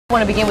I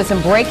want to begin with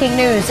some breaking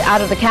news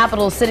out of the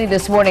capital city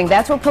this morning.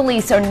 That's where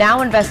police are now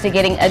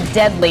investigating a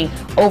deadly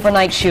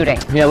overnight shooting.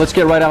 Yeah, let's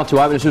get right out to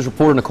Eyewitness News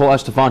reporter Nicole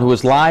Estefan, who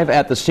is live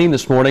at the scene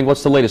this morning.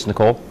 What's the latest,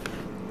 Nicole?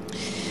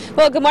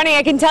 Well, good morning.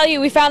 I can tell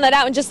you we found that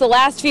out in just the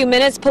last few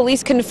minutes.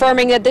 Police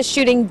confirming that this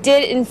shooting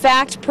did, in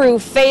fact,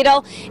 prove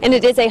fatal, and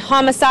it is a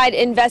homicide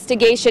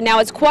investigation. Now,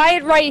 it's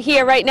quiet right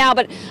here, right now,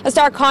 but a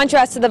stark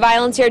contrast to the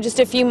violence here just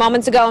a few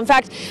moments ago. In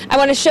fact, I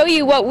want to show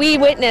you what we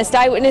witnessed.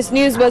 Eyewitness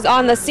News was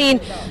on the scene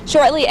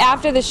shortly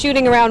after the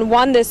shooting around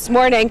 1 this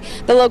morning.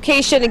 The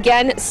location,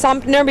 again,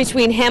 Sumner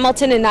between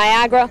Hamilton and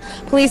Niagara.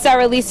 Police are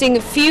releasing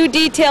few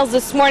details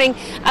this morning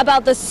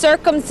about the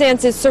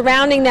circumstances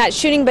surrounding that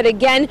shooting, but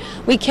again,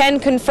 we can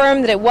confirm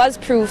that it was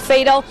proved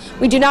fatal.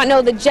 We do not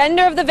know the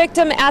gender of the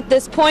victim at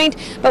this point,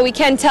 but we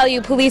can tell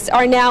you police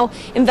are now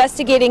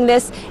investigating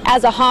this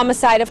as a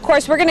homicide. Of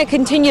course, we're going to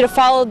continue to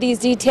follow these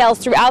details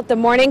throughout the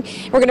morning.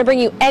 We're going to bring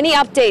you any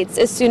updates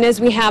as soon as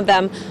we have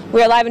them.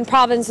 We are live in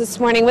Providence this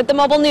morning with the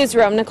mobile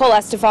newsroom. Nicole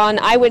Estefan,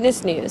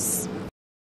 Eyewitness News.